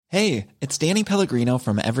Hey, it's Danny Pellegrino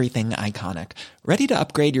from Everything Iconic. Ready to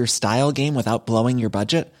upgrade your style game without blowing your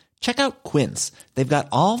budget? Check out Quince. They've got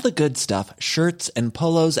all the good stuff, shirts and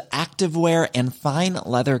polos, activewear, and fine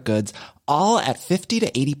leather goods, all at 50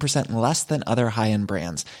 to 80% less than other high-end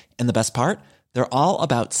brands. And the best part? They're all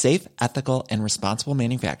about safe, ethical, and responsible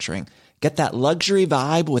manufacturing. Get that luxury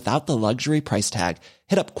vibe without the luxury price tag.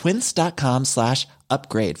 Hit up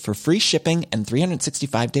quince.com/upgrade for free shipping and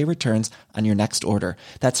 365-day returns on your next order.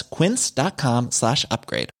 That's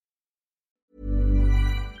quince.com/upgrade.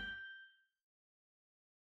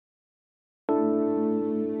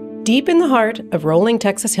 Deep in the heart of rolling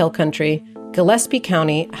Texas Hill Country, Gillespie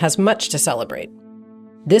County has much to celebrate.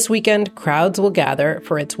 This weekend, crowds will gather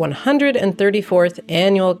for its 134th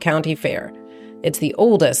annual county fair. It's the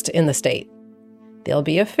oldest in the state. There'll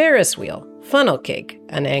be a Ferris wheel, funnel cake,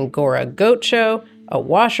 an Angora goat show, a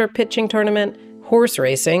washer pitching tournament, horse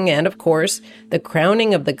racing, and, of course, the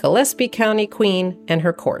crowning of the Gillespie County Queen and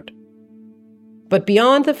her court. But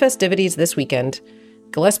beyond the festivities this weekend,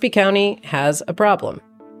 Gillespie County has a problem.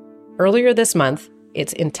 Earlier this month,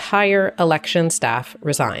 its entire election staff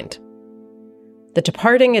resigned. The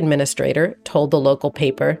departing administrator told the local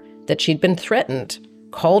paper that she'd been threatened,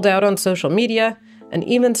 called out on social media, and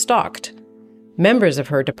even stalked. Members of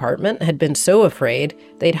her department had been so afraid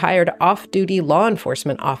they'd hired off-duty law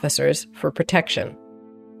enforcement officers for protection.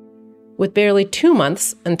 With barely 2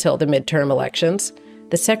 months until the midterm elections,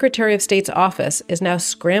 the Secretary of State's office is now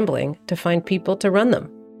scrambling to find people to run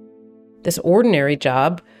them. This ordinary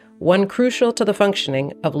job, one crucial to the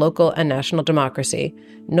functioning of local and national democracy,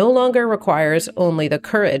 no longer requires only the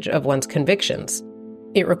courage of one's convictions.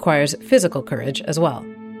 It requires physical courage as well.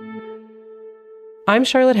 I'm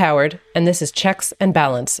Charlotte Howard, and this is Checks and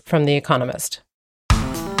Balance from The Economist.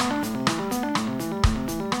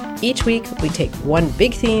 Each week, we take one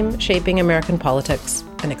big theme shaping American politics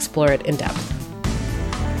and explore it in depth.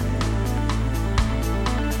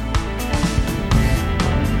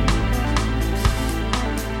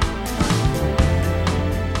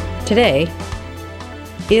 Today,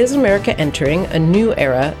 is America entering a new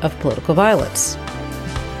era of political violence?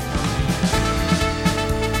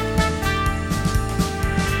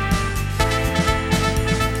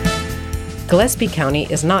 Gillespie County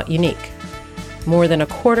is not unique. More than a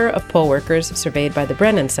quarter of poll workers surveyed by the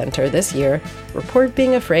Brennan Center this year report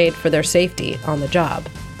being afraid for their safety on the job.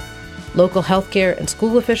 Local healthcare and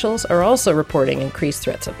school officials are also reporting increased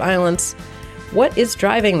threats of violence. What is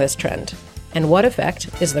driving this trend? And what effect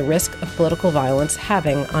is the risk of political violence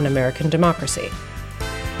having on American democracy?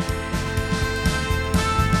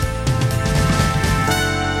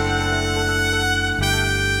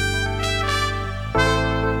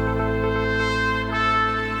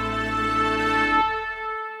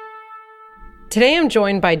 Today I'm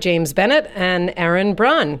joined by James Bennett and Aaron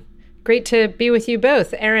Braun. Great to be with you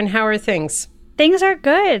both. Aaron, how are things? Things are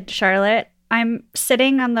good, Charlotte. I'm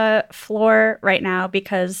sitting on the floor right now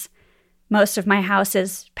because most of my house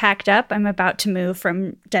is packed up. I'm about to move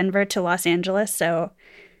from Denver to Los Angeles, so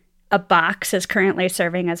a box is currently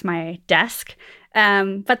serving as my desk.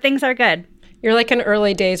 But things are good. You're like an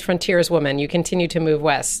early days frontierswoman. Woman. You continue to move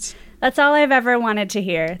west. That's all I've ever wanted to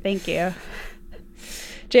hear. Thank you.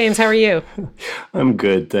 James, how are you? I'm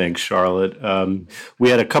good, thanks, Charlotte. We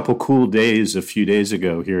had a couple cool days a few days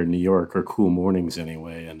ago here in New York, or cool mornings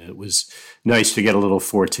anyway, and it was nice to get a little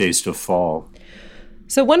foretaste of fall.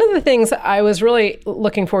 So one of the things I was really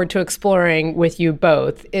looking forward to exploring with you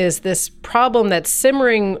both is this problem that's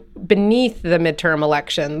simmering beneath the midterm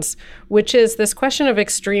elections, which is this question of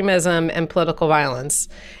extremism and political violence.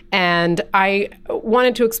 And I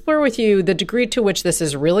wanted to explore with you the degree to which this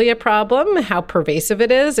is really a problem, how pervasive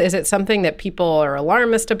it is. Is it something that people are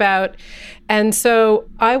alarmist about? And so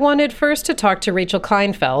I wanted first to talk to Rachel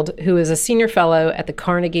Kleinfeld, who is a senior fellow at the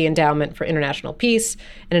Carnegie Endowment for International Peace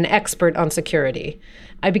and an expert on security.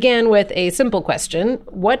 I began with a simple question.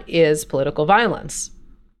 What is political violence?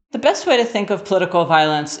 The best way to think of political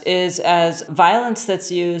violence is as violence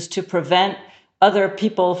that's used to prevent other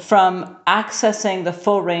people from accessing the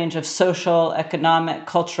full range of social, economic,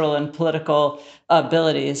 cultural, and political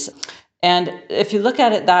abilities. And if you look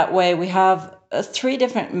at it that way, we have three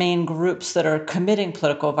different main groups that are committing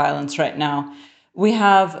political violence right now. We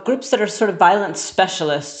have groups that are sort of violence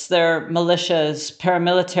specialists. They're militias,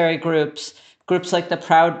 paramilitary groups, groups like the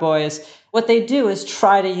Proud Boys. What they do is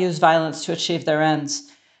try to use violence to achieve their ends.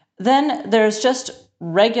 Then there's just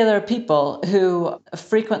regular people who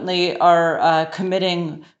frequently are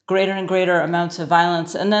committing greater and greater amounts of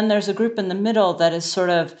violence. And then there's a group in the middle that is sort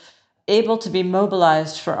of able to be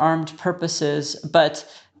mobilized for armed purposes, but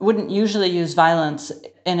wouldn't usually use violence.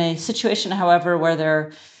 In a situation, however, where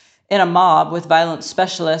they're in a mob with violence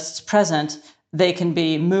specialists present, they can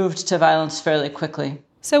be moved to violence fairly quickly.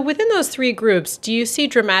 So within those three groups, do you see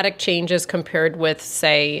dramatic changes compared with,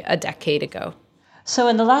 say, a decade ago? So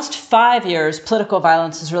in the last 5 years, political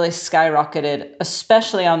violence has really skyrocketed,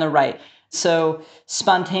 especially on the right. So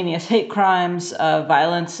spontaneous hate crimes,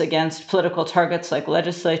 violence against political targets like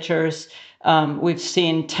legislatures. We've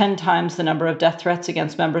seen 10 times the number of death threats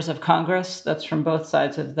against members of Congress. That's from both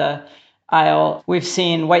sides of the aisle. We've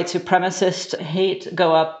seen white supremacist hate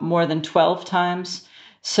go up more than 12 times.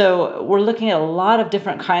 So we're looking at a lot of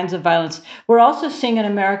different kinds of violence. We're also seeing in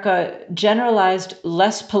America generalized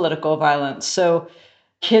less political violence. So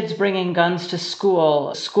kids bringing guns to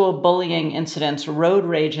school bullying incidents, road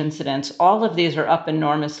rage incidents, all of these are up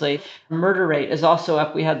enormously. Murder rate is also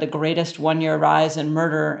up. We had the greatest one-year rise in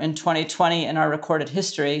murder in 2020 in our recorded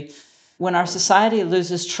history. When our society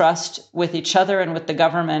loses trust with each other and with the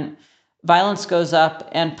government, violence goes up,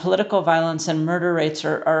 and political violence and murder rates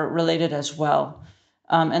are related as well.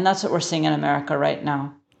 And that's what we're seeing in America right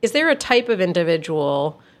now. Is there a type of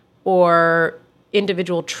individual or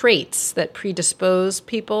individual traits that predispose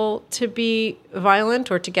people to be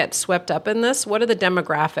violent or to get swept up in this? What are the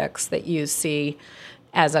demographics that you see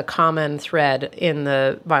as a common thread in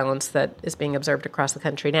the violence that is being observed across the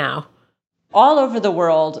country now? All over the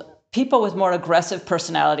world, people with more aggressive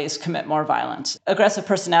personalities commit more violence. Aggressive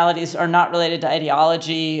personalities are not related to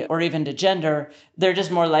ideology or even to gender. They're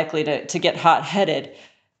just more likely to get hot-headed.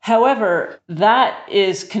 However, that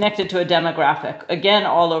is connected to a demographic. Again,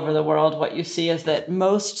 all over the world, what you see is that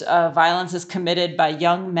most violence is committed by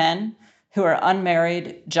young men who are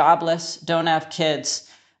unmarried, jobless, don't have kids.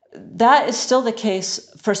 That is still the case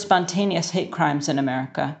for spontaneous hate crimes in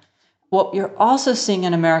America. What you're also seeing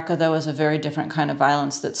in America, though, is a very different kind of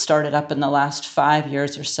violence that started up in the last 5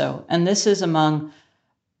 years or so. And this is among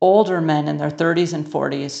older men in their 30s and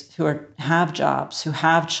 40s who have jobs, who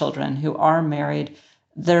have children, who are married.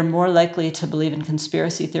 They're more likely to believe in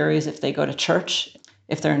conspiracy theories if they go to church,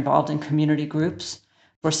 if they're involved in community groups.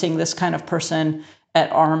 We're seeing this kind of person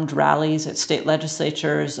at armed rallies at state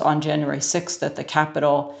legislatures on January 6th at the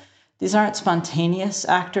Capitol. These aren't spontaneous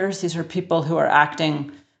actors. These are people who are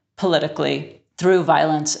acting politically through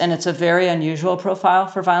violence. And it's a very unusual profile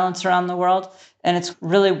for violence around the world. And it's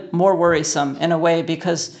really more worrisome in a way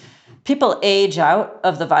because people age out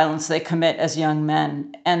of the violence they commit as young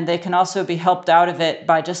men, and they can also be helped out of it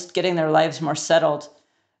by just getting their lives more settled.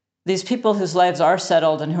 These people whose lives are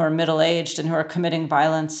settled and who are middle-aged and who are committing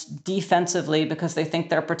violence defensively because they think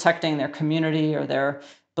they're protecting their community or their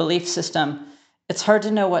belief system, it's hard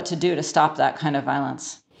to know what to do to stop that kind of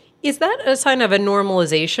violence. Is that a sign of a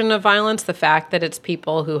normalization of violence, the fact that it's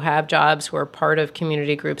people who have jobs, who are part of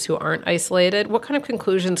community groups, who aren't isolated? What kind of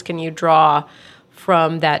conclusions can you draw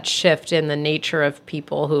from that shift in the nature of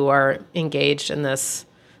people who are engaged in this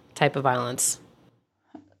type of violence?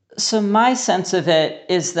 So my sense of it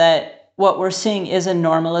is that what we're seeing is a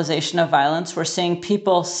normalization of violence. We're seeing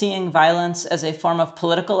people seeing violence as a form of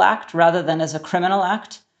political act rather than as a criminal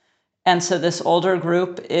act. And so this older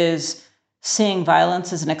group is seeing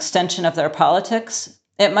violence as an extension of their politics.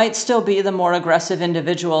 It might still be the more aggressive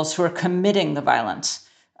individuals who are committing the violence.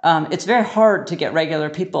 It's very hard to get regular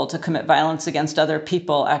people to commit violence against other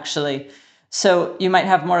people, actually. So you might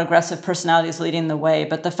have more aggressive personalities leading the way.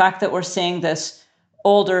 But the fact that we're seeing this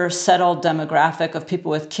older, settled demographic of people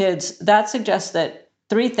with kids, that suggests that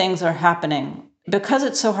three things are happening. Because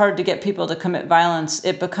it's so hard to get people to commit violence,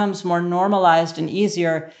 it becomes more normalized and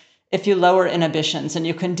easier if you lower inhibitions. And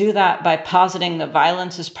you can do that by positing that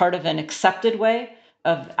violence is part of an accepted way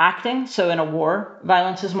of acting. So in a war,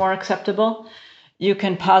 violence is more acceptable. You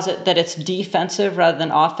can posit that it's defensive rather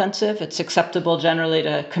than offensive. It's acceptable generally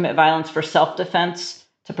to commit violence for self-defense,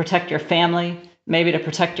 to protect your family, maybe to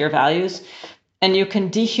protect your values. And you can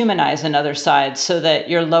dehumanize another side so that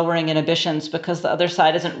you're lowering inhibitions because the other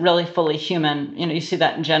side isn't really fully human. You see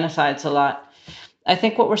that in genocides a lot. I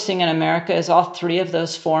think what we're seeing in America is all three of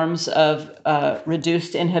those forms of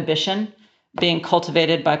reduced inhibition being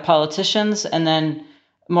cultivated by politicians and then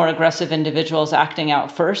more aggressive individuals acting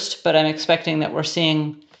out first. But I'm expecting that we're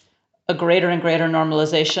seeing a greater and greater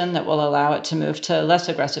normalization that will allow it to move to less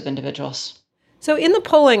aggressive individuals. So in the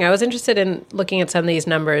polling, I was interested in looking at some of these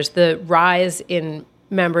numbers, the rise in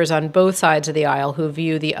members on both sides of the aisle who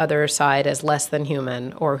view the other side as less than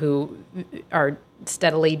human or who are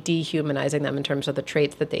steadily dehumanizing them in terms of the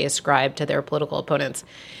traits that they ascribe to their political opponents.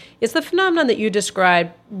 Is the phenomenon that you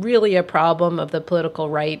described really a problem of the political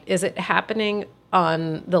right? Is it happening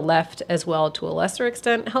on the left as well to a lesser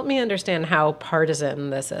extent? Help me understand how partisan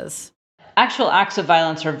this is. Actual acts of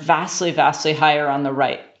violence are vastly, vastly higher on the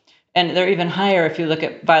right. And they're even higher if you look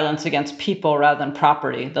at violence against people rather than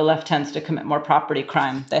property. The left tends to commit more property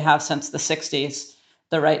crime. They have since the 60s.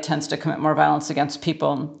 The right tends to commit more violence against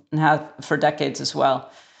people and have for decades as well.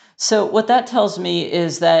 So what that tells me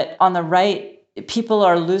is that on the right, people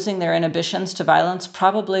are losing their inhibitions to violence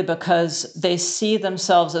probably because they see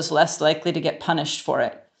themselves as less likely to get punished for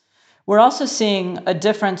it. We're also seeing a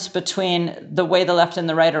difference between the way the left and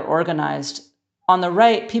the right are organized. On the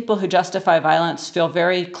right, people who justify violence feel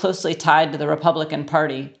very closely tied to the Republican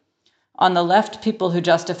Party. On the left, people who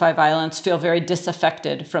justify violence feel very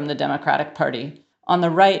disaffected from the Democratic Party. On the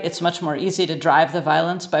right, it's much more easy to drive the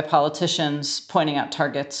violence by politicians pointing out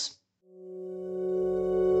targets.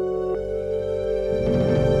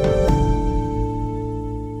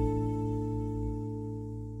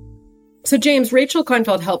 So, James, Rachel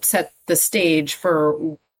Kleinfeld helped set the stage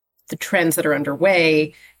for the trends that are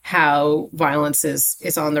underway, how violence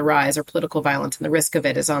is on the rise, or political violence and the risk of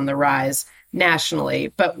it is on the rise nationally.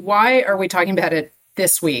 But why are we talking about it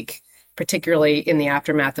this week, particularly in the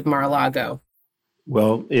aftermath of Mar-a-Lago?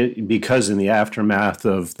 Well, because in the aftermath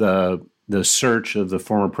of the search of the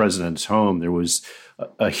former president's home, there was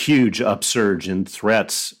a huge upsurge in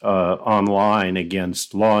threats online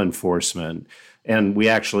against law enforcement. And we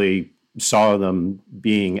actually saw them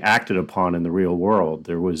being acted upon in the real world.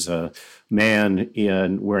 There was a man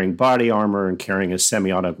wearing body armor and carrying a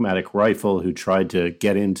semi-automatic rifle who tried to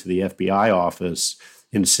get into the FBI office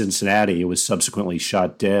in Cincinnati. He was subsequently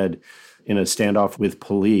shot dead in a standoff with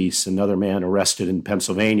police. Another man arrested in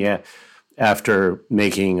Pennsylvania after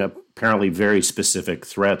making apparently very specific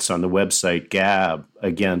threats on the website Gab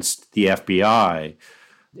against the FBI.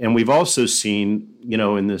 And we've also seen,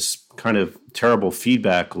 in this kind of terrible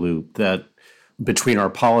feedback loop that between our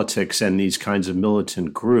politics and these kinds of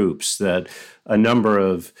militant groups, that a number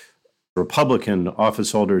of Republican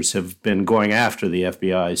office holders have been going after the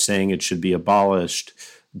FBI, saying it should be abolished,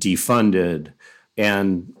 defunded.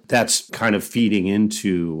 And that's kind of feeding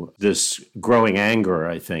into this growing anger,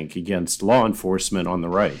 I think, against law enforcement on the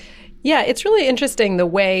right. Yeah, it's really interesting the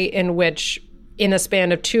way in which in a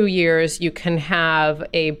span of 2 years, you can have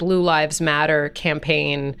a Blue Lives Matter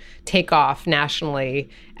campaign take off nationally,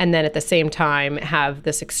 and then at the same time have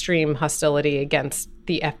this extreme hostility against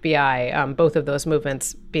the FBI, both of those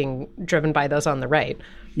movements being driven by those on the right.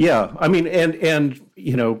 Yeah, I mean, and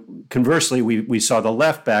conversely, we saw the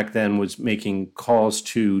left back then was making calls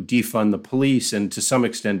to defund the police and to some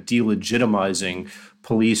extent delegitimizing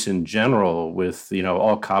police in general with,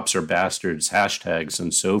 all cops are bastards, hashtags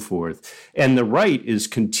and so forth. And the right is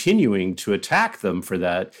continuing to attack them for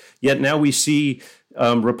that. Yet now we see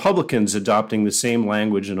Republicans adopting the same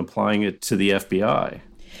language and applying it to the FBI.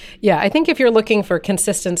 Yeah, I think if you're looking for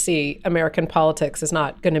consistency, American politics is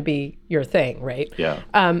not going to be your thing, right? Yeah.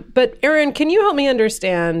 But Aaron, can you help me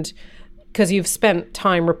understand, because you've spent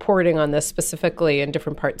time reporting on this specifically in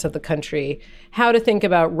different parts of the country, how to think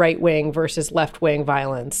about right-wing versus left-wing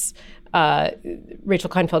violence? Rachel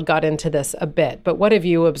Kleinfeld got into this a bit, but what have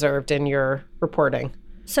you observed in your reporting?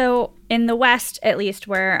 So in the West, at least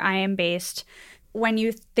where I am based, when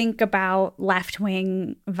you think about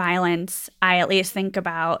left-wing violence, I at least think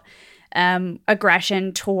about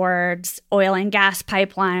aggression towards oil and gas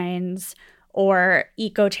pipelines or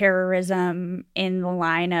eco-terrorism in the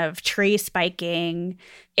line of tree spiking.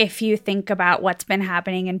 If you think about what's been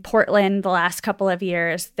happening in Portland the last couple of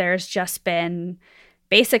years, there's just been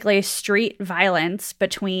basically street violence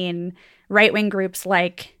between right-wing groups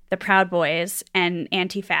like the Proud Boys and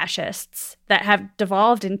anti-fascists that have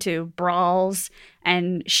devolved into brawls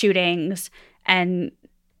and shootings. And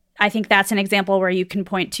I think that's an example where you can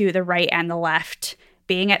point to the right and the left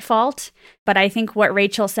being at fault. But I think what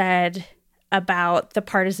Rachel said about the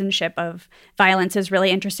partisanship of violence is really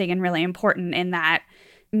interesting and really important in that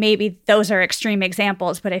maybe those are extreme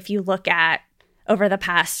examples, but if you look at over the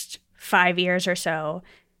past 5 years or so,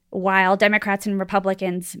 while Democrats and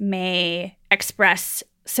Republicans may express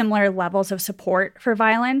similar levels of support for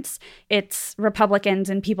violence, it's Republicans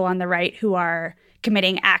and people on the right who are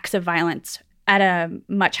committing acts of violence at a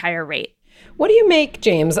much higher rate. What do you make,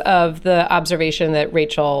 James, of the observation that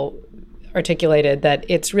Rachel articulated that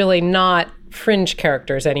it's really not fringe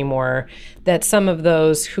characters anymore, that some of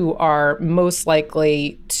those who are most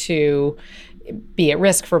likely to be at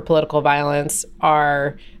risk for political violence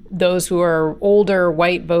are those who are older,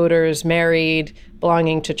 white voters, married,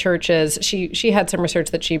 belonging to churches? She had some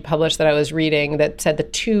research that she published that I was reading that said the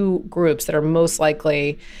two groups that are most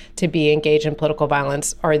likely to be engaged in political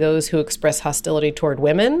violence are those who express hostility toward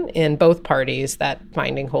women in both parties. That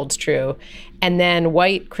finding holds true. And then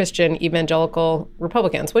white Christian evangelical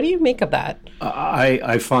Republicans. What do you make of that?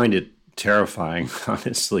 I find it terrifying,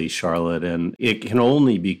 honestly, Charlotte. And it can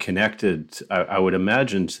only be connected, I would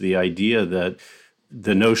imagine, to the idea that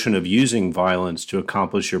the notion of using violence to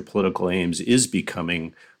accomplish your political aims is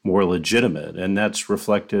becoming more legitimate. And that's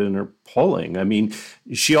reflected in her polling. I mean,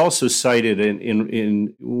 she also cited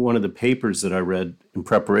in one of the papers that I read in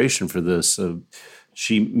preparation for this,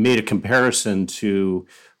 she made a comparison to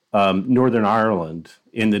Northern Ireland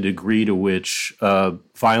in the degree to which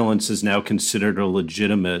violence is now considered a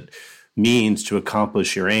legitimate means to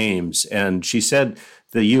accomplish your aims. And she said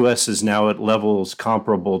the U.S. is now at levels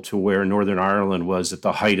comparable to where Northern Ireland was at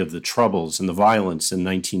the height of the Troubles and the violence in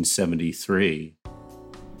 1973.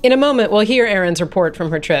 In a moment, we'll hear Erin's report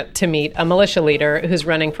from her trip to meet a militia leader who's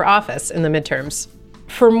running for office in the midterms.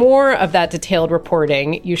 For more of that detailed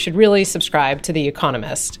reporting, you should really subscribe to The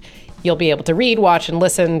Economist. You'll be able to read, watch, and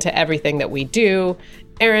listen to everything that we do.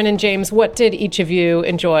 Erin and James, what did each of you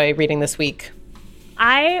enjoy reading this week?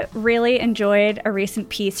 I really enjoyed a recent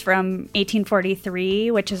piece from 1843,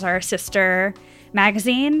 which is our sister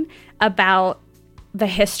magazine, about the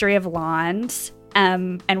history of lawns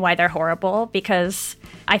and why they're horrible, because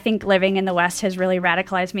I think living in the West has really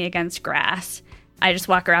radicalized me against grass. I just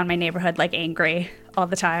walk around my neighborhood like angry all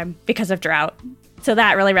the time because of drought. So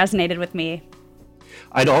that really resonated with me.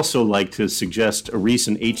 I'd also like to suggest a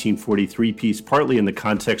recent 1843 piece, partly in the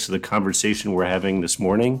context of the conversation we're having this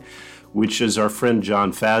morning, which is our friend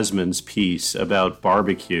John Fasman's piece about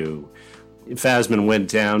barbecue. Fasman went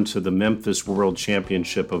down to the Memphis World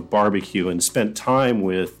Championship of Barbecue and spent time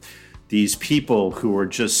with these people who were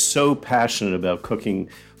just so passionate about cooking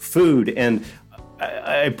food. And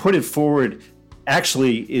I put it forward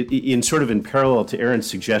actually in sort of in parallel to Erin's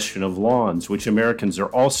suggestion of lawns, which Americans are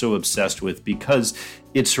also obsessed with, because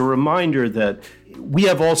it's a reminder that we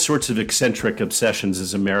have all sorts of eccentric obsessions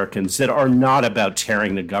as Americans that are not about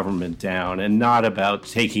tearing the government down and not about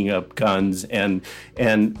taking up guns. And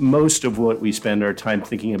most of what we spend our time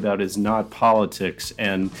thinking about is not politics.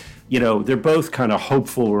 And, you know, they're both kind of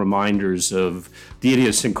hopeful reminders of the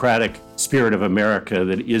idiosyncratic spirit of America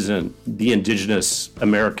that isn't the indigenous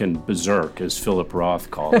American berserk, as Philip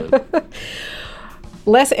Roth called it.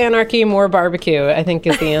 Less anarchy, more barbecue, I think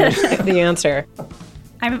is the answer.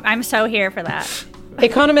 I'm so here for that.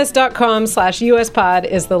 Economist.com/USPod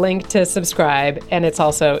is the link to subscribe, and it's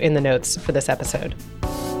also in the notes for this episode.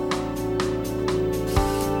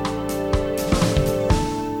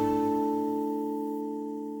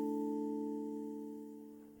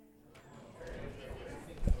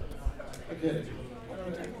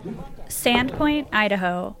 Sandpoint,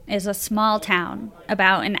 Idaho is a small town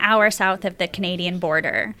about an hour south of the Canadian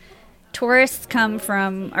border. Tourists come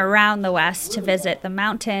from around the West to visit the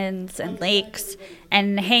mountains and lakes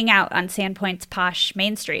and hang out on Sandpoint's posh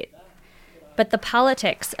Main Street. But the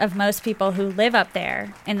politics of most people who live up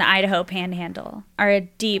there in the Idaho Panhandle are a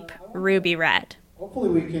deep ruby red. Hopefully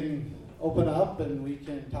we can open up and we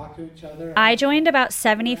can talk to each other. I joined about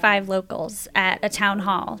 75 locals at a town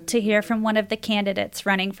hall to hear from one of the candidates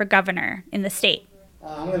running for governor in the state.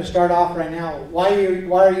 I'm going to start off right now. Why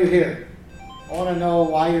are you here? I want to know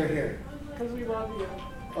why you're here. Because we love you.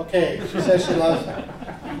 Okay, she says she loves me.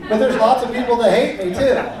 But there's lots of people that hate me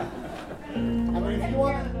too. I mean, if you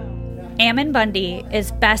want to... Ammon Bundy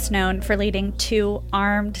is best known for leading 2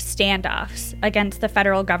 armed standoffs against the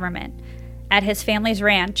federal government at his family's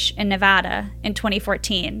ranch in Nevada in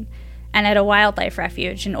 2014 and at a wildlife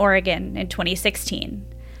refuge in Oregon in 2016.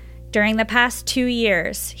 During the past 2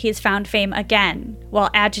 years, he's found fame again while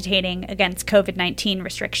agitating against COVID-19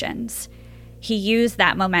 restrictions. He used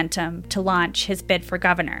that momentum to launch his bid for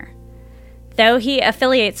governor. Though he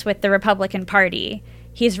affiliates with the Republican Party,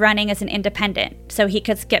 he's running as an independent so he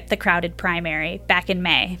could skip the crowded primary back in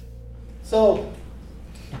May. So,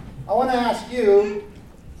 I want to ask you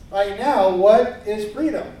right now, what is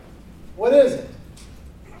freedom? What is it?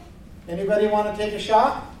 Anybody want to take a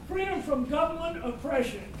shot? Freedom from government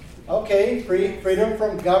oppression. Okay, freedom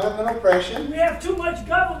from government oppression. We have too much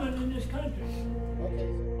government in this country. Okay.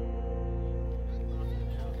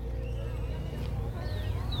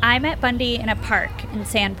 I met Bundy in a park in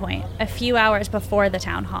Sandpoint a few hours before the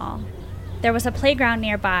town hall. There was a playground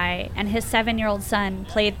nearby, and his 7-year-old son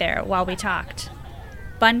played there while we talked.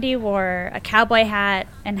 Bundy wore a cowboy hat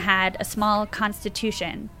and had a small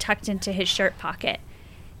Constitution tucked into his shirt pocket.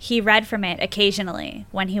 He read from it occasionally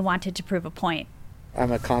when he wanted to prove a point.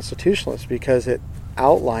 I'm a constitutionalist because it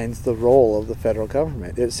outlines the role of the federal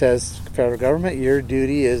government. It says, federal government, your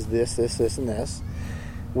duty is this, this, this, and this.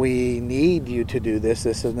 We need you to do this,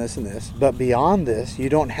 this, and this, and this. But beyond this, you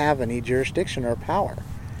don't have any jurisdiction or power.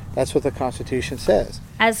 That's what the Constitution says.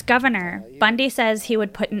 As governor, Bundy says he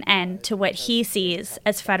would put an end to what he sees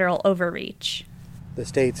as federal overreach. The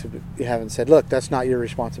states haven't said, look, that's not your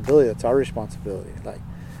responsibility, that's our responsibility.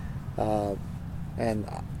 And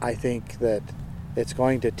I think that it's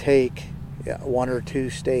going to take one or two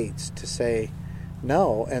states to say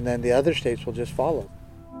no, and then the other states will just follow.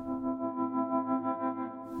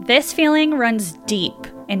 This feeling runs deep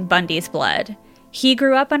in Bundy's blood. He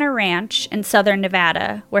grew up on a ranch in southern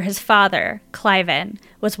Nevada where his father, Cliven,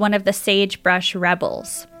 was one of the sagebrush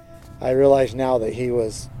rebels. I realize now that he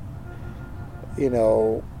was,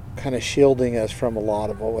 kind of shielding us from a lot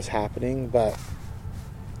of what was happening, but,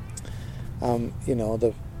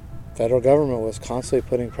 the federal government was constantly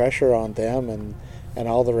putting pressure on them and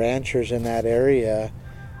all the ranchers in that area.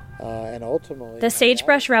 And ultimately, the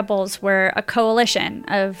Sagebrush Rebels were a coalition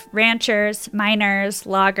of ranchers, miners,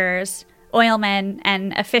 loggers, oilmen,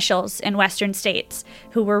 and officials in western states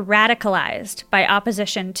who were radicalized by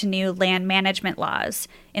opposition to new land management laws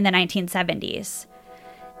in the 1970s.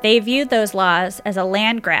 They viewed those laws as a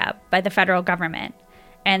land grab by the federal government,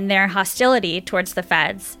 and their hostility towards the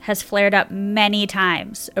feds has flared up many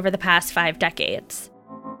times over the past 5 decades.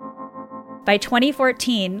 By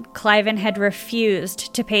 2014, Cliven had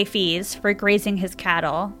refused to pay fees for grazing his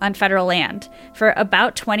cattle on federal land for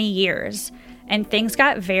about 20 years, and things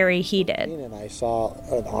got very heated. And I saw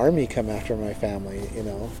an army come after my family,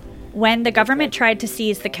 When the government tried to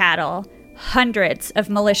seize the cattle, hundreds of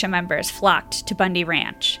militia members flocked to Bundy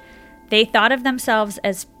Ranch. They thought of themselves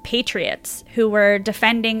as patriots who were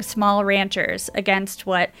defending small ranchers against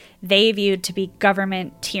what they viewed to be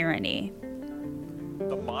government tyranny.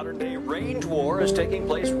 The modern-day range war is taking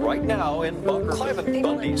place right now in Bunker. Cliven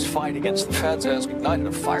Bundy's fight against the feds has ignited a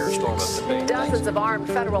firestorm of debate. Dozens of armed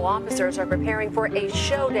federal officers are preparing for a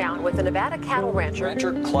showdown with the Nevada cattle rancher.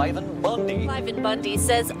 Rancher Cliven Bundy. Cliven Bundy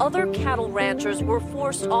says other cattle ranchers were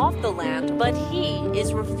forced off the land, but he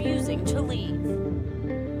is refusing to leave.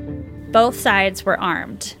 Both sides were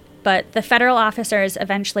armed, but the federal officers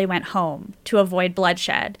eventually went home to avoid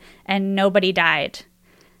bloodshed, and nobody died.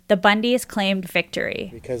 The Bundys claimed victory.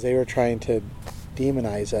 Because they were trying to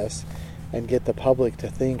demonize us and get the public to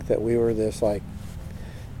think that we were this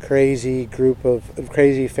crazy group of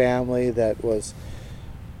crazy family that was,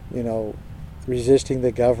 resisting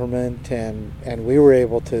the government, and we were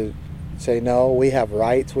able to say, no, we have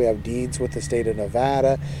rights, we have deeds with the state of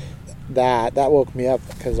Nevada. That woke me up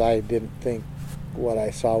because I didn't think what I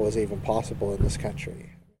saw was even possible in this country.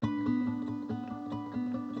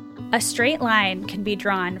 A straight line can be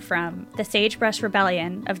drawn from the Sagebrush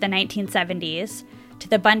Rebellion of the 1970s to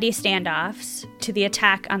the Bundy standoffs to the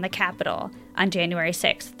attack on the Capitol on January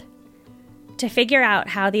 6th. To figure out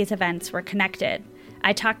how these events were connected,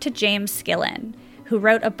 I talked to James Skillen, who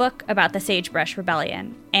wrote a book about the Sagebrush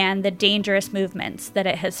Rebellion and the dangerous movements that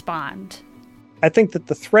it has spawned. I think that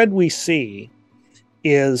the thread we see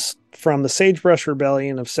is from the Sagebrush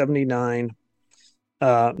Rebellion of 1979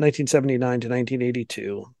 to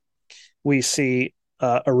 1982. We see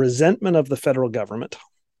a resentment of the federal government.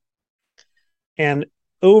 And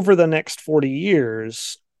over the next 40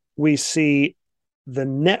 years, we see the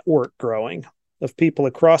network growing of people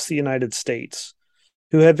across the United States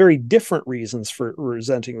who have very different reasons for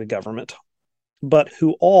resenting the government, but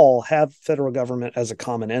who all have federal government as a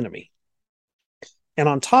common enemy. And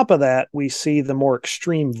on top of that, we see the more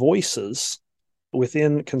extreme voices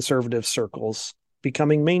within conservative circles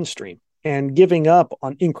becoming mainstream and giving up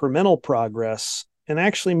on incremental progress and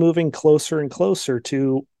actually moving closer and closer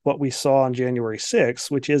to what we saw on January 6th,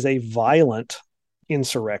 which is a violent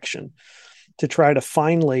insurrection to try to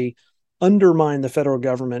finally undermine the federal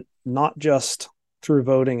government, not just through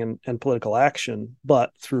voting and political action,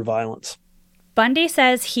 but through violence. Bundy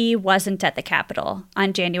says he wasn't at the Capitol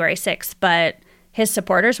on January 6th, but his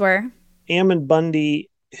supporters were. Ammon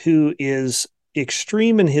Bundy, who is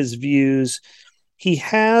extreme in his views, he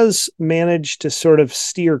has managed to sort of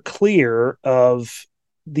steer clear of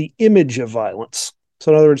the image of violence.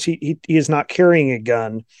 So in other words, he is not carrying a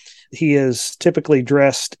gun. He is typically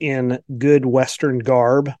dressed in good Western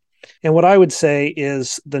garb. And what I would say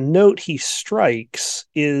is the note he strikes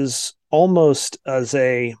is almost as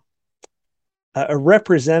a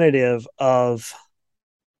representative of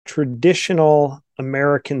traditional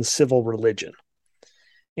American civil religion.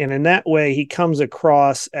 And in that way, he comes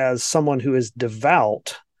across as someone who is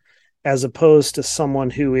devout as opposed to someone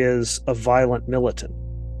who is a violent militant.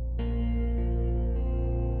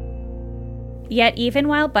 Yet even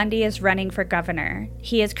while Bundy is running for governor,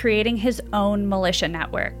 he is creating his own militia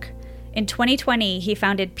network. In 2020, he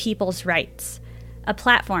founded People's Rights, a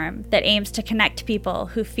platform that aims to connect people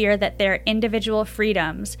who fear that their individual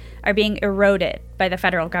freedoms are being eroded by the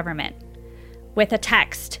federal government. With a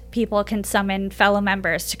text, people can summon fellow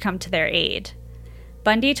members to come to their aid.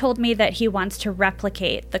 Bundy told me that he wants to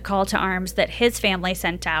replicate the call to arms that his family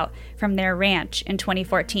sent out from their ranch in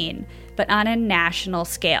 2014, but on a national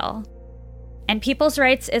scale. And People's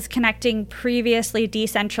Rights is connecting previously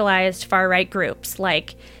decentralized far-right groups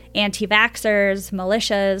like anti-vaxxers,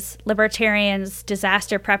 militias, libertarians,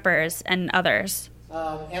 disaster preppers, and others.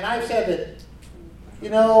 And I've said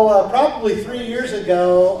that, probably 3 years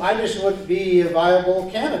ago, I just wouldn't be a viable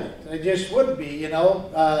candidate. I just wouldn't be,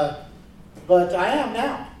 but I am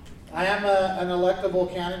now. I am an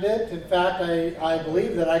electable candidate. In fact, I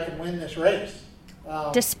believe that I can win this race.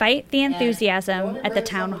 Despite the enthusiasm at the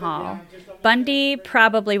town hall, Bundy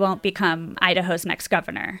probably won't become Idaho's next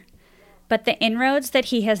governor. But the inroads that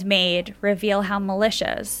he has made reveal how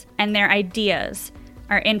militias and their ideas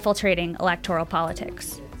are infiltrating electoral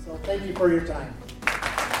politics. So thank you for your time.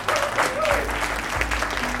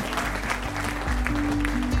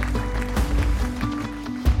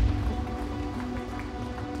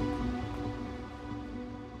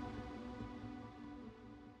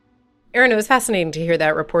 Aaron, it was fascinating to hear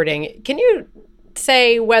that reporting. Can you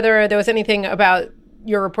say whether there was anything about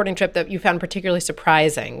your reporting trip that you found particularly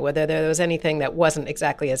surprising, whether there was anything that wasn't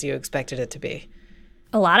exactly as you expected it to be?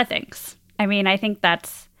 A lot of things. I mean, I think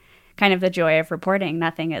that's kind of the joy of reporting.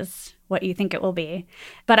 Nothing is what you think it will be.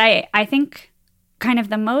 But I think kind of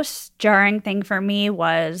the most jarring thing for me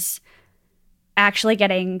was actually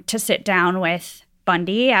getting to sit down with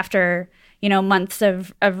Bundy after months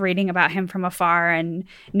of reading about him from afar and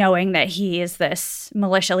knowing that he is this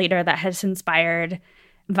militia leader that has inspired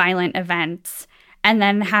violent events, and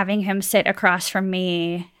then having him sit across from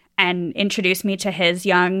me and introduce me to his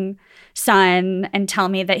young son and tell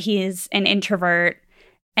me that he's an introvert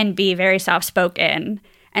and be very soft-spoken.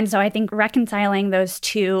 And so I think reconciling those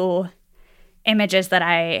two images that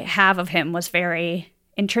I have of him was very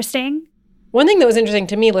interesting. One thing that was interesting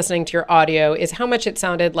to me listening to your audio is how much it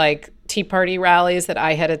sounded like Tea Party rallies that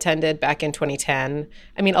I had attended back in 2010.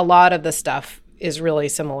 I mean, a lot of the stuff is really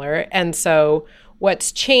similar. And so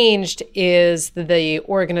what's changed is the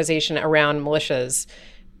organization around militias.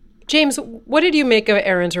 James, what did you make of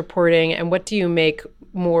Aaron's reporting, and what do you make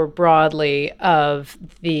more broadly of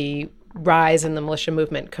the rise in the militia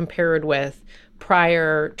movement compared with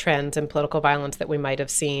prior trends in political violence that we might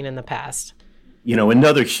have seen in the past?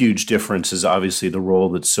 Another huge difference is obviously the role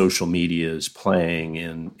that social media is playing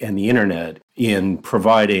and the internet in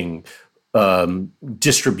providing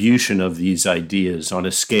distribution of these ideas on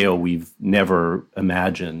a scale we've never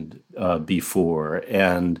imagined before,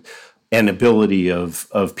 and an ability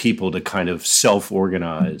of people to kind of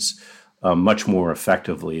self-organize much more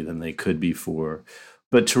effectively than they could before.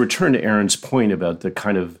 But to return to Aaron's point about the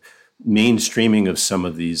kind of mainstreaming of some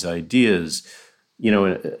of these ideas,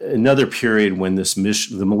 another period when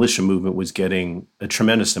the militia movement was getting a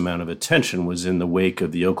tremendous amount of attention was in the wake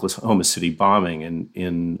of the Oklahoma City bombing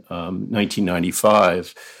in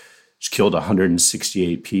 1995, which killed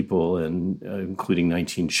 168 people, and including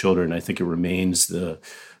 19 children. I think it remains the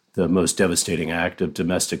most devastating act of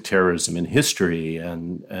domestic terrorism in history,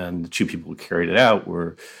 and the two people who carried it out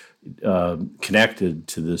were connected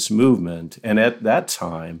to this movement. And at that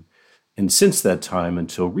time, and since that time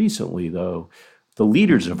until recently, though, the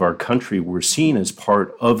leaders of our country were seen as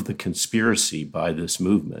part of the conspiracy by this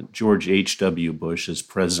movement. George H.W. Bush, as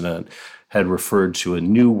president, had referred to a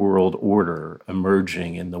new world order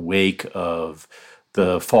emerging in the wake of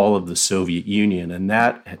the fall of the Soviet Union. And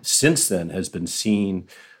that, since then, has been seen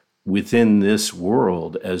within this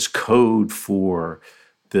world as code for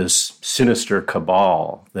this sinister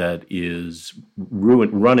cabal that is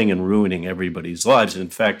running and ruining everybody's lives. And in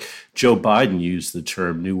fact, Joe Biden used the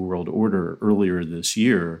term New World Order earlier this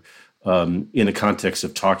year in the context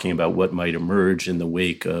of talking about what might emerge in the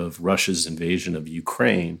wake of Russia's invasion of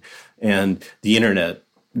Ukraine. And the internet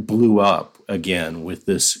blew up again with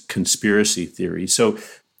this conspiracy theory. So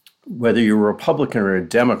whether you're a Republican or a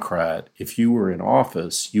Democrat, if you were in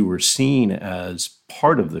office, you were seen as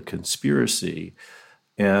part of the conspiracy.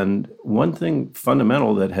 And one thing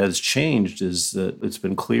fundamental that has changed is that it's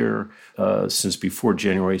been clear since before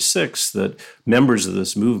January 6th that members of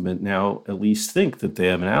this movement now at least think that they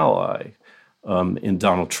have an ally in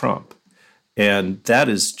Donald Trump. And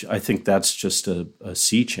I think that's just a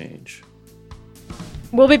sea change.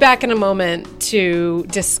 We'll be back in a moment to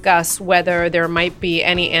discuss whether there might be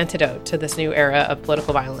any antidote to this new era of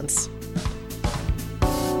political violence.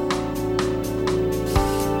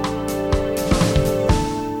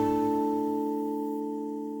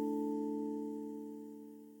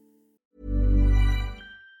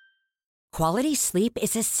 Quality sleep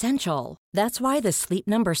is essential. That's why the Sleep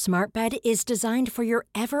Number Smart Bed is designed for your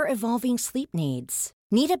ever-evolving sleep needs.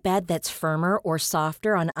 Need a bed that's firmer or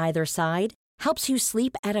softer on either side? Helps you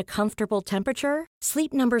sleep at a comfortable temperature?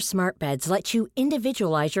 Sleep Number Smart Beds let you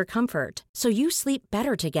individualize your comfort, so you sleep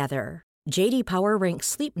better together. J.D. Power ranks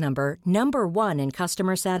Sleep Number number 1 in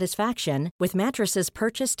customer satisfaction with mattresses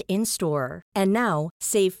purchased in-store. And now,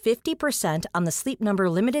 save 50% on the Sleep Number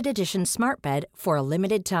Limited Edition Smart Bed for a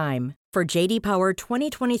limited time. For J.D. Power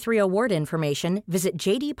 2023 award information, visit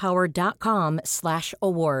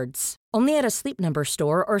jdpower.com/awards. Only at a Sleep Number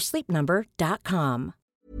store or sleepnumber.com.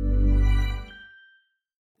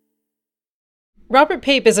 Robert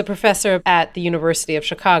Pape is a professor at the University of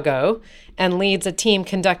Chicago and leads a team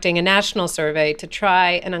conducting a national survey to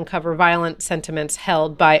try and uncover violent sentiments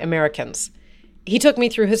held by Americans. He took me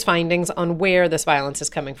through his findings on where this violence is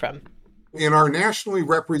coming from. In our nationally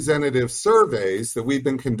representative surveys that we've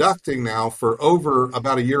been conducting now for over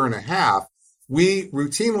about a year and a half, we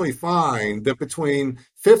routinely find that between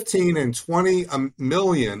 15 and 20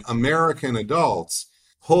 million American adults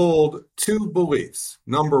hold two beliefs.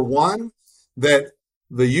 Number one, that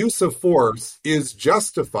the use of force is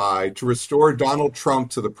justified to restore Donald Trump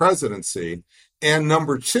to the presidency. And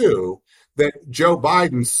number two, that Joe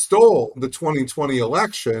Biden stole the 2020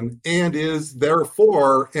 election and is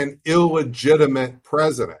therefore an illegitimate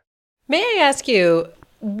president. May I ask you,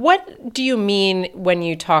 what do you mean when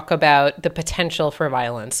you talk about the potential for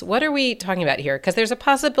violence? What are we talking about here? Because there's a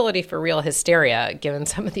possibility for real hysteria given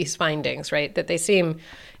some of these findings, right? That they seem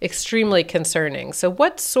extremely concerning. So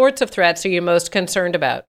what sorts of threats are you most concerned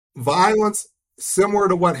about? Violence similar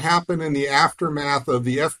to what happened in the aftermath of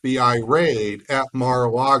the FBI raid at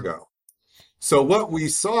Mar-a-Lago. So what we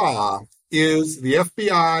saw is the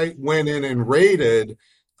FBI went in and raided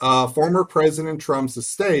former President Trump's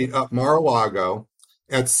estate at Mar-a-Lago.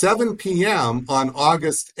 At 7 p.m. on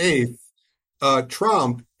August 8th,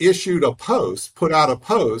 Trump put out a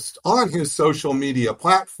post on his social media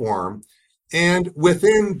platform, and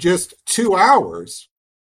within just 2 hours,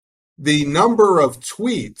 the number of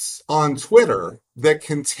tweets on Twitter that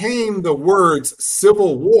contain the words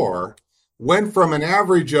civil war went from an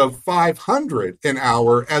average of 500 an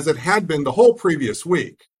hour, as it had been the whole previous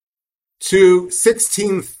week, to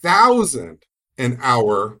 16,000 an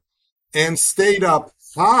hour, and stayed up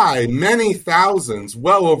high, many thousands,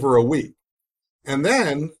 well over a week. And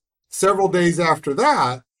then several days after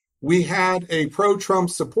that, we had a pro-Trump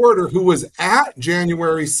supporter who was at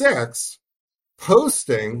January 6th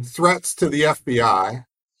posting threats to the FBI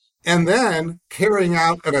and then carrying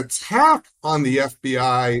out an attack on the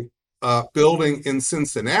FBI building in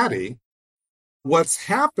Cincinnati. What's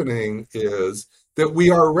happening is that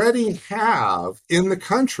we already have in the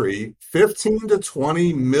country 15 to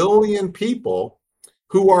 20 million people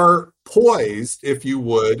who are poised, if you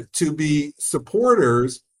would, to be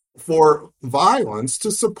supporters for violence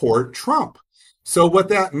to support Trump. So what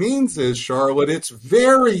that means is, Charlotte, it's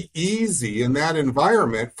very easy in that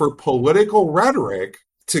environment for political rhetoric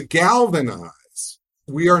to galvanize.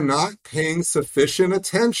 We are not paying sufficient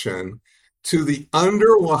attention to the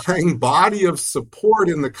underlying body of support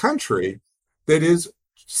in the country that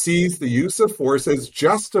sees the use of force as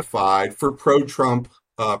justified for pro-Trump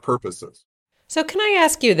purposes. So can I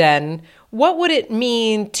ask you then, what would it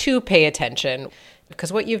mean to pay attention?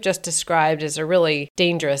 Because what you've just described is a really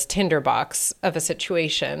dangerous tinderbox of a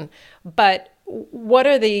situation. But what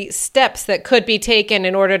are the steps that could be taken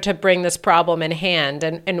in order to bring this problem in hand?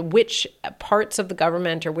 And which parts of the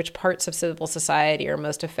government or which parts of civil society are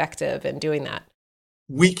most effective in doing that?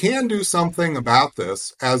 We can do something about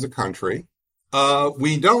this as a country.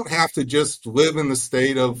 We don't have to just live in the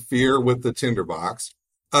state of fear with the tinderbox.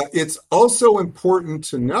 It's also important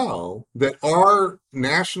to know that our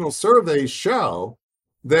national surveys show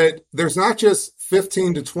that there's not just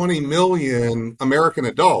 15 to 20 million American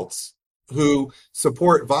adults who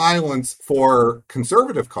support violence for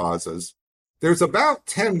conservative causes. There's about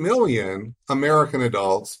 10 million American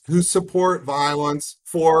adults who support violence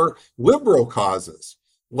for liberal causes,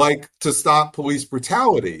 like to stop police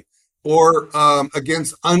brutality, or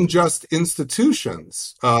against unjust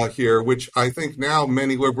institutions here, which I think now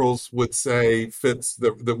many liberals would say fits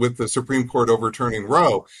with the Supreme Court overturning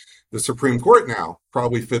Roe. The Supreme Court now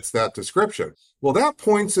probably fits that description. Well, that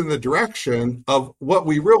points in the direction of what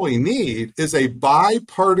we really need is a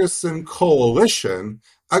bipartisan coalition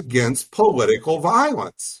against political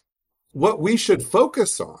violence. What we should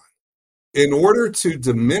focus on in order to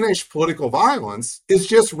diminish political violence is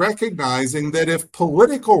just recognizing that if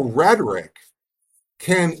political rhetoric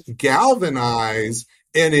can galvanize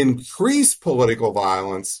and increase political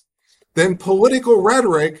violence, then political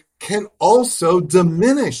rhetoric can also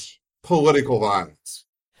diminish political violence.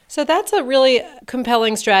 So that's a really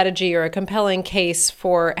compelling strategy or a compelling case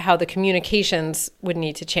for how the communications would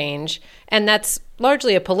need to change. And that's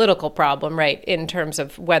largely a political problem, right, in terms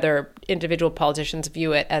of whether individual politicians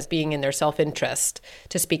view it as being in their self-interest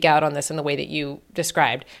to speak out on this in the way that you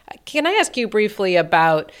described. Can I ask you briefly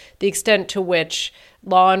about the extent to which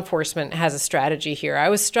law enforcement has a strategy here? I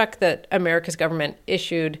was struck that America's government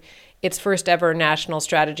issued its first ever national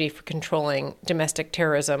strategy for controlling domestic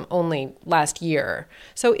terrorism only last year.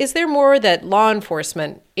 So is there more that law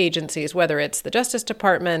enforcement agencies, whether it's the Justice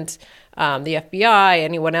Department, the FBI,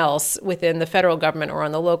 anyone else within the federal government or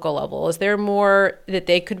on the local level, is there more that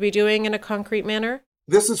they could be doing in a concrete manner?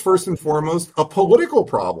 This is first and foremost a political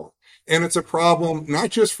problem. And it's a problem not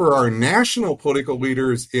just for our national political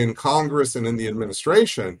leaders in Congress and in the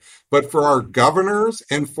administration, but for our governors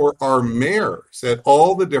and for our mayors at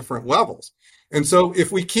all the different levels. And so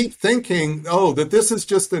if we keep thinking, that this is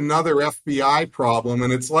just another FBI problem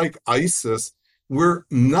and it's like ISIS, we're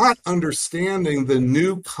not understanding the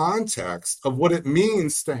new context of what it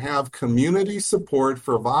means to have community support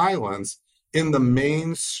for violence in the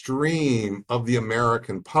mainstream of the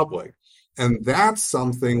American public. And that's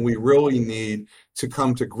something we really need to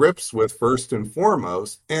come to grips with first and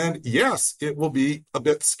foremost. And yes, it will be a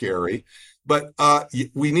bit scary, but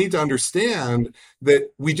we need to understand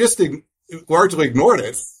that we just largely ignored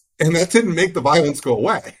it, and that didn't make the violence go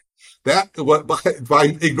away.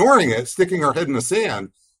 By ignoring it, sticking our head in the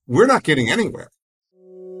sand, we're not getting anywhere.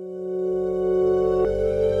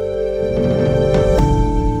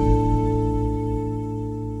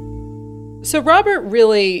 So Robert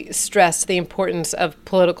really stressed the importance of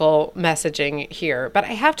political messaging here, but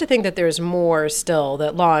I have to think that there's more still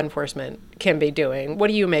that law enforcement can be doing. What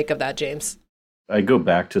do you make of that, James? I go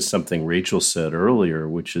back to something Rachel said earlier,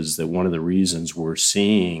 which is that one of the reasons we're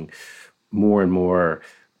seeing more and more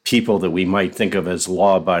people that we might think of as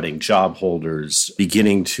law-abiding job holders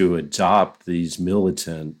beginning to adopt these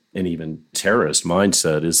militant and even terrorist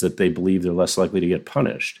mindset is that they believe they're less likely to get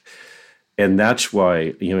punished. And that's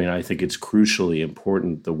why, I think it's crucially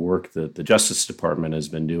important, the work that the Justice Department has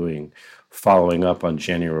been doing following up on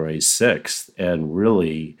January 6th and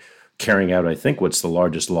really carrying out, I think, what's the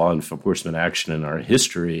largest law enforcement action in our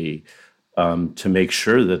history to make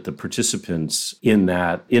sure that the participants in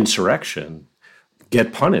that insurrection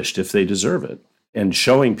get punished if they deserve it. And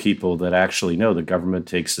showing people that actually, no, the government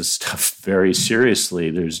takes this stuff very seriously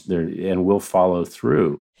and will follow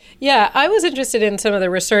through. Yeah, I was interested in some of the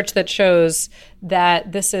research that shows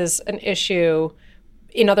that this is an issue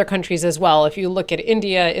in other countries as well. If you look at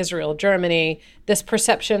India, Israel, Germany, this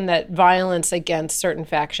perception that violence against certain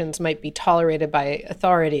factions might be tolerated by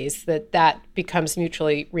authorities, that becomes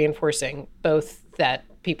mutually reinforcing, both that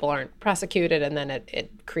people aren't prosecuted and then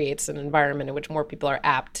it creates an environment in which more people are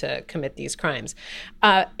apt to commit these crimes.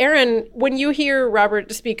 Aaron, when you hear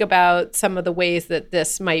Robert speak about some of the ways that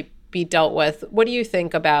this might be dealt with, what do you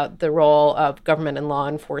think about the role of government and law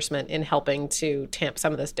enforcement in helping to tamp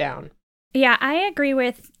some of this down? Yeah, I agree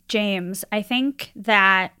with James. I think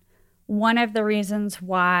that one of the reasons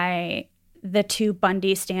why the two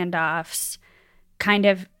Bundy standoffs kind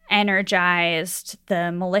of energized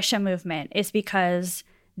the militia movement is because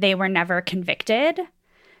they were never convicted.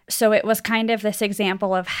 So it was kind of this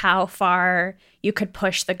example of how far you could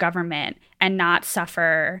push the government and not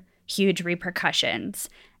suffer huge repercussions.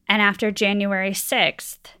 And after January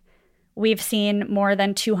 6th, we've seen more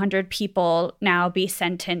than 200 people now be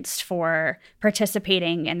sentenced for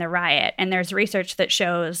participating in the riot. And there's research that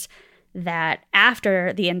shows that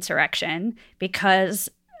after the insurrection, because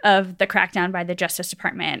of the crackdown by the Justice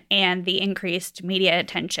Department and the increased media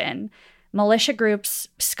attention, militia groups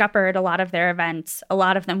scuppered a lot of their events. A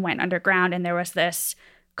lot of them went underground, and there was this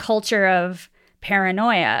culture of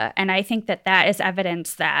paranoia. And I think that that is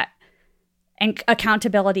evidence that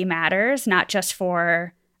accountability matters, not just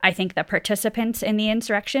for, I think, the participants in the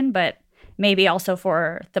insurrection, but maybe also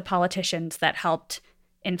for the politicians that helped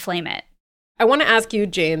inflame it. I want to ask you,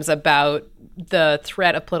 James, about the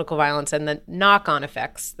threat of political violence and the knock-on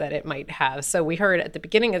effects that it might have. So we heard at the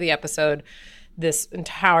beginning of the episode this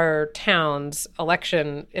entire town's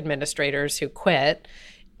election administrators who quit.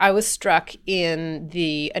 I was struck in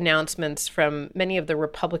the announcements from many of the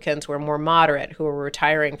Republicans who are more moderate, who are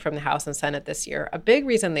retiring from the House and Senate this year. A big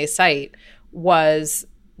reason they cite was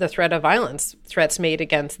the threat of violence, threats made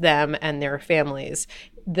against them and their families.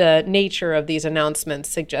 The nature of these announcements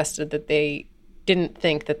suggested that they didn't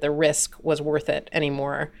think that the risk was worth it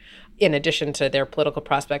anymore. In addition to their political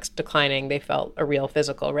prospects declining, they felt a real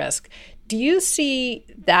physical risk. Do you see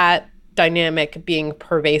that dynamic being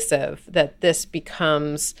pervasive, that this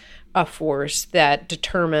becomes a force that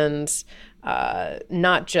determines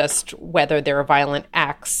not just whether there are violent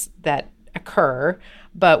acts that occur,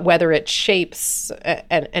 but whether it shapes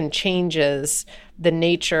and changes the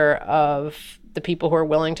nature of the people who are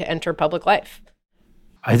willing to enter public life?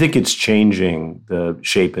 I think it's changing the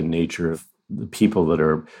shape and nature of the people that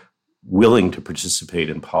are willing to participate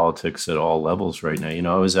in politics at all levels right now. You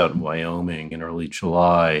know, I was out in Wyoming in early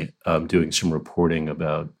July doing some reporting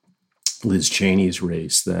about Liz Cheney's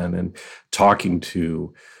race then and talking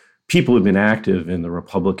to people who've been active in the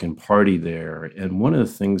Republican Party there. And one of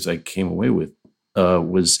the things I came away with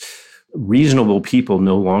was reasonable people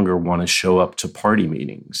no longer want to show up to party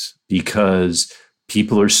meetings because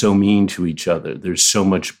people are so mean to each other. There's so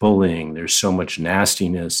much bullying. There's so much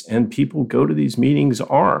nastiness. And people go to these meetings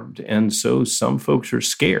armed. And so some folks are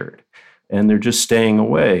scared and they're just staying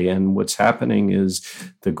away. And what's happening is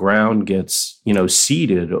the ground gets,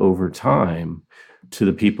 ceded over time to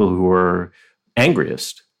the people who are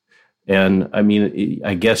angriest. And I mean,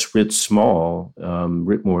 I guess writ small,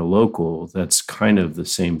 writ more local, that's kind of the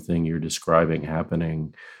same thing you're describing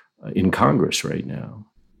happening in Congress right now.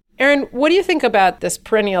 Aaron, what do you think about this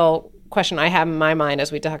perennial question I have in my mind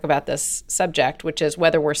as we talk about this subject, which is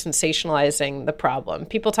whether we're sensationalizing the problem?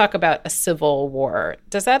 People talk about a civil war.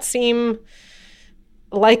 Does that seem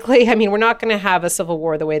likely? I mean, we're not going to have a civil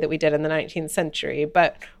war the way that we did in the 19th century,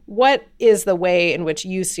 but what is the way in which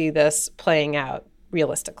you see this playing out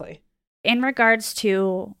realistically? In regards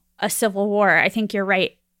to a civil war, I think you're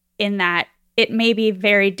right in that it may be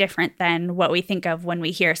very different than what we think of when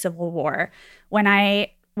we hear civil war. When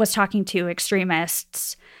I was talking to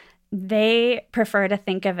extremists, they prefer to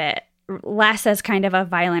think of it less as kind of a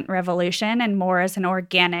violent revolution and more as an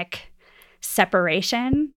organic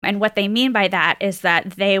separation. And what they mean by that is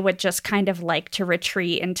that they would just kind of like to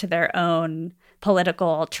retreat into their own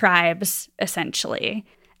political tribes, essentially.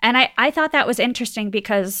 And I thought that was interesting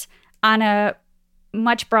because on a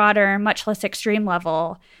much broader, much less extreme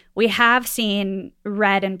level, we have seen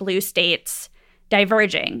red and blue states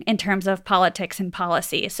diverging in terms of politics and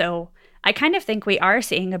policy. So I kind of think we are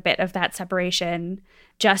seeing a bit of that separation,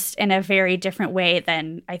 just in a very different way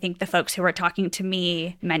than I think the folks who were talking to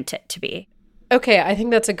me meant it to be. Okay, I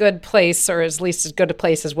think that's a good place, or at least as good a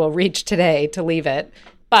place as we'll reach today to leave it.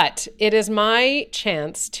 But it is my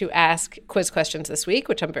chance to ask quiz questions this week,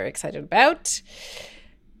 which I'm very excited about.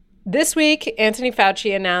 This week, Anthony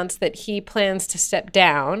Fauci announced that he plans to step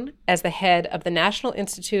down as the head of the National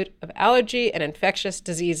Institute of Allergy and Infectious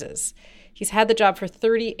Diseases. He's had the job for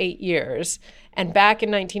 38 years. And back in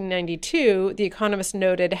 1992, The Economist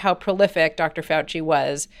noted how prolific Dr. Fauci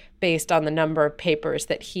was based on the number of papers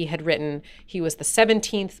that he had written. He was the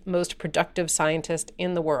 17th most productive scientist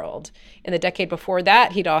in the world. In the decade before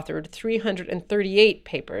that, he'd authored 338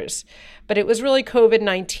 papers. But it was really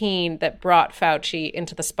COVID-19 that brought Fauci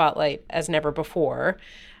into the spotlight as never before.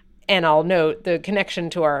 And I'll note the connection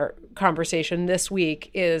to our conversation this week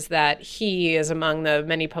is that he is among the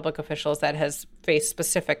many public officials that has faced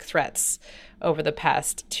specific threats over the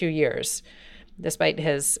past 2 years, despite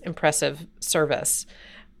his impressive service.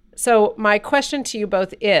 So my question to you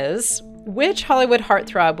both is, which Hollywood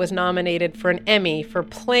heartthrob was nominated for an Emmy for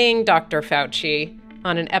playing Dr. Fauci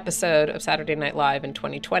on an episode of Saturday Night Live in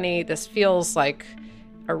 2020? This feels like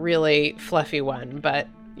a really fluffy one, but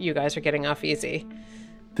you guys are getting off easy.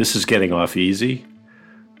 This is getting off easy.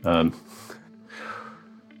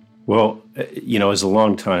 Well, as a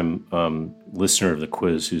longtime listener of the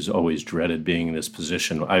quiz who's always dreaded being in this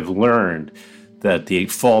position, I've learned that the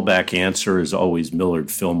fallback answer is always Millard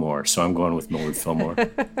Fillmore. So I'm going with Millard Fillmore.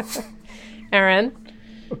 Aaron?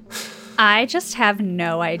 I just have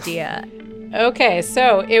no idea. Okay,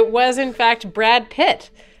 so it was in fact Brad Pitt.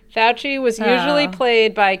 Fauci was usually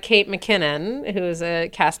played by Kate McKinnon, who is a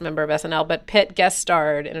cast member of SNL, but Pitt guest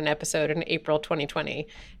starred in an episode in April 2020.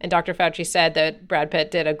 And Dr. Fauci said that Brad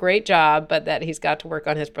Pitt did a great job, but that he's got to work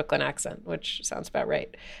on his Brooklyn accent, which sounds about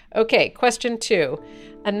right. Okay, question 2.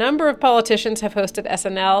 A number of politicians have hosted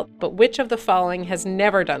SNL, but which of the following has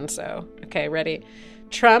never done so? Okay, ready?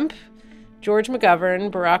 Trump, George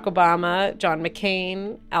McGovern, Barack Obama, John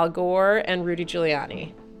McCain, Al Gore, and Rudy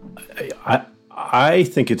Giuliani. I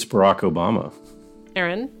think it's Barack Obama.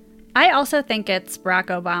 Aaron? I also think it's Barack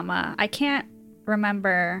Obama. I can't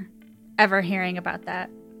remember ever hearing about that,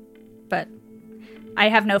 but I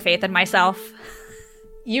have no faith in myself.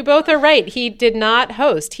 You both are right. He did not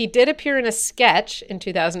host. He did appear in a sketch in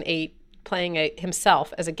 2008 playing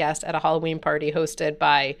himself as a guest at a Halloween party hosted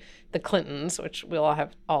by the Clintons, which we'll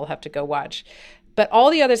all have to go watch. But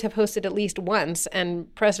all the others have hosted at least once,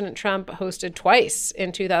 and President Trump hosted twice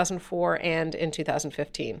in 2004 and in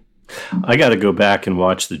 2015. I got to go back and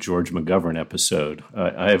watch the George McGovern episode.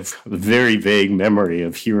 I have a very vague memory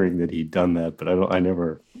of hearing that he'd done that, but I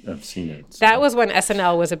never have seen it. So. That was when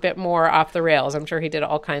SNL was a bit more off the rails. I'm sure he did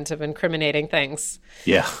all kinds of incriminating things.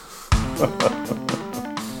 Yeah.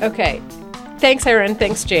 Okay. Thanks, Aaron.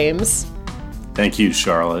 Thanks, James. Thank you,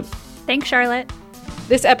 Charlotte. Thanks, Charlotte.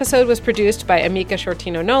 This episode was produced by Amika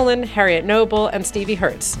Shortino-Nolan, Harriet Noble, and Stevie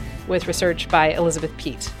Hertz, with research by Elizabeth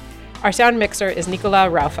Peet. Our sound mixer is Nicola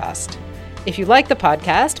Raufast. If you like the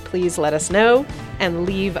podcast, please let us know and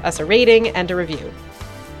leave us a rating and a review.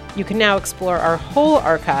 You can now explore our whole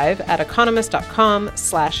archive at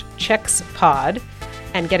economist.com/checkspod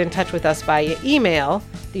and get in touch with us via email.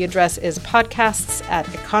 The address is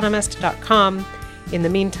podcasts@economist.com. In the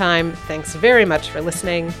meantime, thanks very much for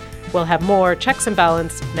listening. We'll have more Checks and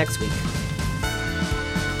Balance next week.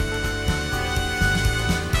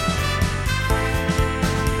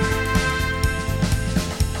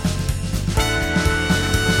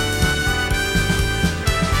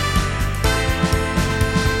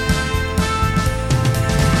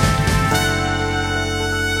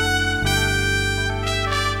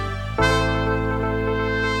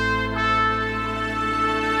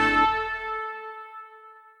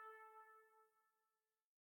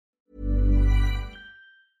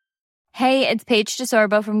 Hey, it's Paige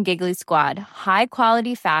DeSorbo from Giggly Squad. High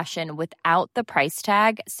quality fashion without the price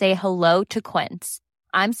tag. Say hello to Quince.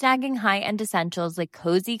 I'm snagging high-end essentials like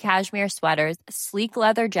cozy cashmere sweaters, sleek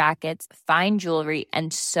leather jackets, fine jewelry,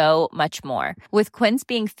 and so much more. With Quince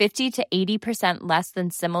being 50 to 80% less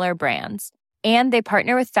than similar brands. And they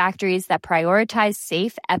partner with factories that prioritize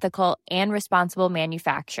safe, ethical, and responsible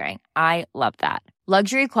manufacturing. I love that.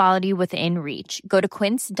 Luxury quality within reach. Go to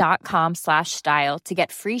quince.com/style to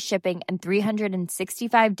get free shipping and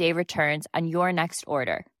 365-day returns on your next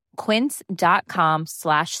order.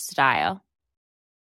 Quince.com/style.